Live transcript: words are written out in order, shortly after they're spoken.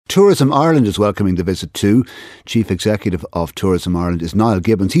Tourism Ireland is welcoming the visit too. Chief Executive of Tourism Ireland is Niall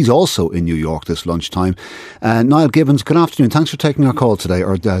Gibbons. He's also in New York this lunchtime. Niall Gibbons, good afternoon. Thanks for taking our call today,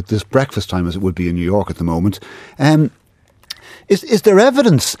 or this breakfast time as it would be in New York at the moment. Is there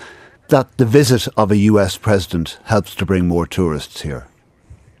evidence that the visit of a US president helps to bring more tourists here?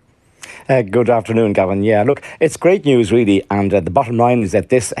 Good afternoon, Gavin. Yeah, look, it's great news, really, and the bottom line is that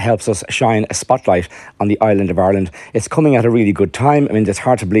this helps us shine a spotlight on the island of Ireland. It's coming at a really good time. I mean, it's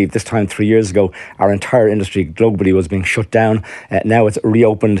hard to believe this time 3 years ago, our entire industry globally was being shut down. Now it's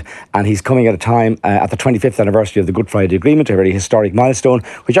reopened, and he's coming at a time at the 25th anniversary of the Good Friday Agreement, a very historic milestone,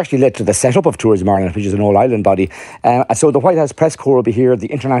 which actually led to the set-up of Tourism Ireland, which is an all-island body. So the White House press corps will be here,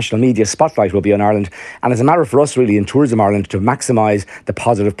 the international media spotlight will be on Ireland, and it's a matter for us, really, in Tourism Ireland to maximise the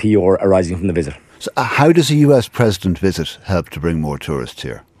positive PR arising from the visit. So how does a US president visit help to bring more tourists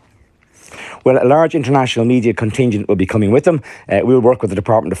here? Well, a large international media contingent will be coming with them. We'll work with the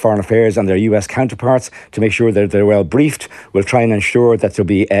Department of Foreign Affairs and their US counterparts to make sure that they're well briefed. We'll try and ensure that there'll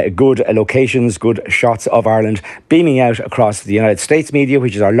be good locations, good shots of Ireland beaming out across the United States media,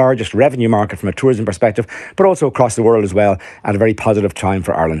 which is our largest revenue market from a tourism perspective, but also across the world as well, at a very positive time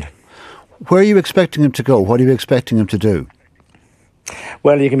for Ireland. Where are you expecting him to go? What are you expecting him to do?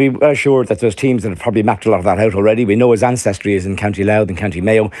 Well, you can be assured that there's teams that have probably mapped a lot of that out already. We know his ancestry is in County Louth and County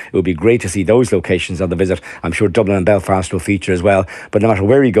Mayo. It would be great to see those locations on the visit. I'm sure Dublin and Belfast will feature as well. But no matter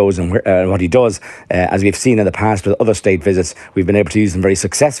where he goes and what he does, as we've seen in the past with other state visits, we've been able to use them very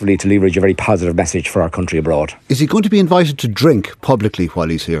successfully to leverage a very positive message for our country abroad. Is he going to be invited to drink publicly while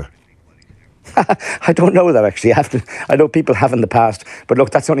he's here? I don't know that, actually. I know people have in the past, but look,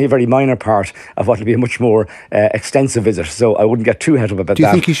 that's only a very minor part of what will be a much more extensive visit, so I wouldn't get too head up about that. Do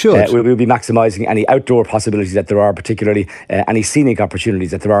you think he should? We'll be maximising any outdoor possibilities that there are, particularly any scenic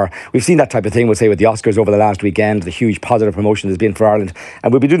opportunities that there are. We've seen that type of thing, we'll say, with the Oscars over the last weekend, the huge positive promotion there's been for Ireland,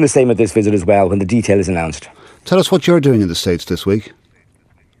 and we'll be doing the same with this visit as well when the detail is announced. Tell us what you're doing in the States this week.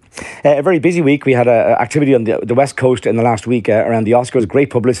 A very busy week. We had activity on the West Coast in the last week around the Oscars. Great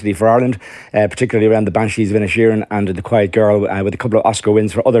publicity for Ireland, particularly around the Banshees of Inisherin and The Quiet Girl, with a couple of Oscar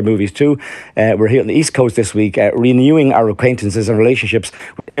wins for other movies too. We're here on the East Coast this week, renewing our acquaintances and relationships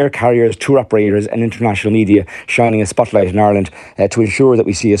with air carriers, tour operators and international media, shining a spotlight in Ireland to ensure that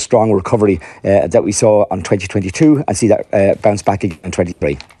we see a strong recovery that we saw on 2022 and see that bounce back again in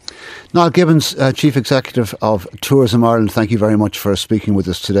 2023. Niall Gibbons, Chief Executive of Tourism Ireland, thank you very much for speaking with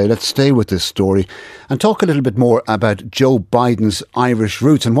us today. Let's stay with this story and talk a little bit more about Joe Biden's Irish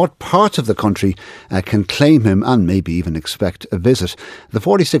roots and what parts of the country can claim him and maybe even expect a visit. The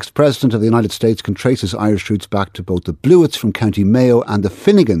 46th President of the United States can trace his Irish roots back to both the Blewitts from County Mayo and the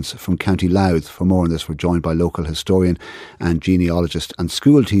Finnegans from County Louth. For more on this, we're joined by local historian and genealogist and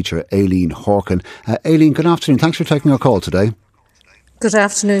school teacher Aileen Horkin. Aileen, good afternoon. Thanks for taking our call today. Good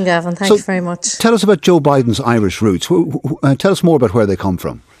afternoon, Gavin. Thank you very much. Tell us about Joe Biden's Irish roots. Tell us more about where they come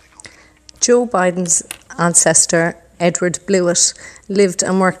from. Joe Biden's ancestor, Edward Blewitt, lived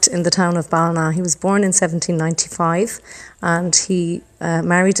and worked in the town of Ballina. He was born in 1795 and he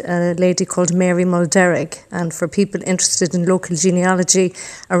married a lady called Mary Mulderrick. And for people interested in local genealogy,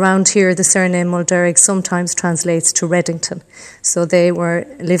 around here the surname Mulderrick sometimes translates to Reddington. So they were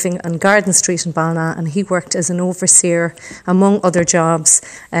living on Garden Street in Ballina and he worked as an overseer, among other jobs,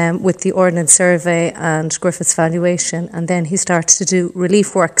 with the Ordnance Survey and Griffiths Valuation. And then he started to do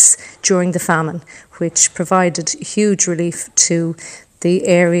relief works during the famine, which provided huge relief to the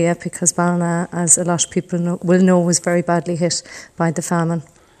area because Ballina, as a lot of people will know, was very badly hit by the famine.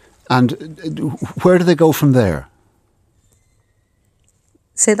 And where do they go from there?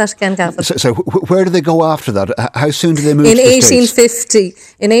 Say that again, Gavin. So where do they go after that? How soon do they move to the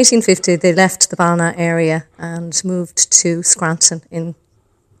States? In 1850, they left the Ballina area and moved to Scranton in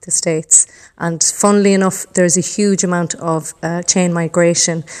the States. And funnily enough, there's a huge amount of chain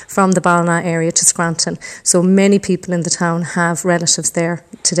migration from the Ballina area to Scranton. So many people in the town have relatives there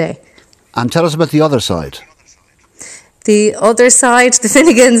today. And tell us about the other side. The other side, the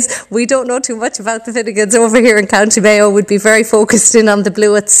Finnegans, we don't know too much about the Finnegans over here in County Mayo. Would be very focused in on the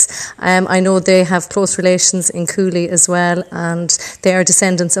Blewitts. I know they have close relations in Cooley as well, and they are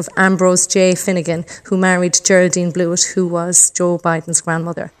descendants of Ambrose J. Finnegan, who married Geraldine Blewett, who was Joe Biden's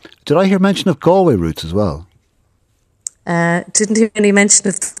grandmother. Did I hear mention of Galway roots as well? Didn't hear any mention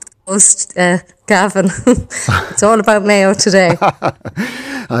of host, Gavin. It's all about Mayo today.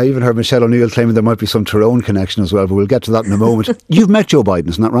 I even heard Michelle O'Neill claiming there might be some Tyrone connection as well, but we'll get to that in a moment. You've met Joe Biden,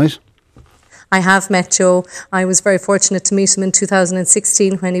 isn't that right? I have met Joe. I was very fortunate to meet him in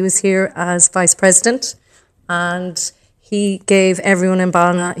 2016 when he was here as Vice President, and he gave everyone in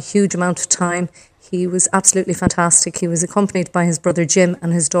Ballina a huge amount of time. He was absolutely fantastic. He was accompanied by his brother Jim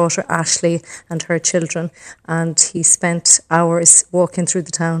and his daughter Ashley and her children, and he spent hours walking through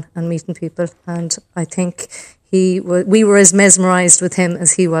the town and meeting people, and I think we were as mesmerised with him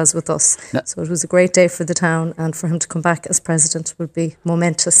as he was with us. So it was a great day for the town, and for him to come back as president would be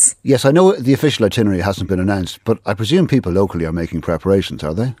momentous. Yes, I know the official itinerary hasn't been announced, but I presume people locally are making preparations,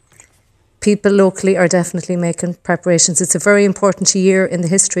 are they? People locally are definitely making preparations. It's a very important year in the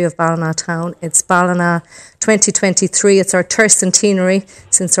history of Ballina town. It's Ballina 2023. It's our tercentenary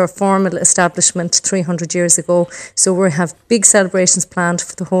since our formal establishment 300 years ago. So we have big celebrations planned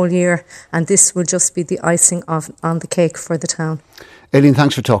for the whole year, and this will just be the icing on the cake for the town. Aileen,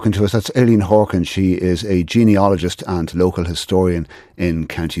 thanks for talking to us. That's Aileen Hawkins. She is a genealogist and local historian in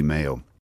County Mayo.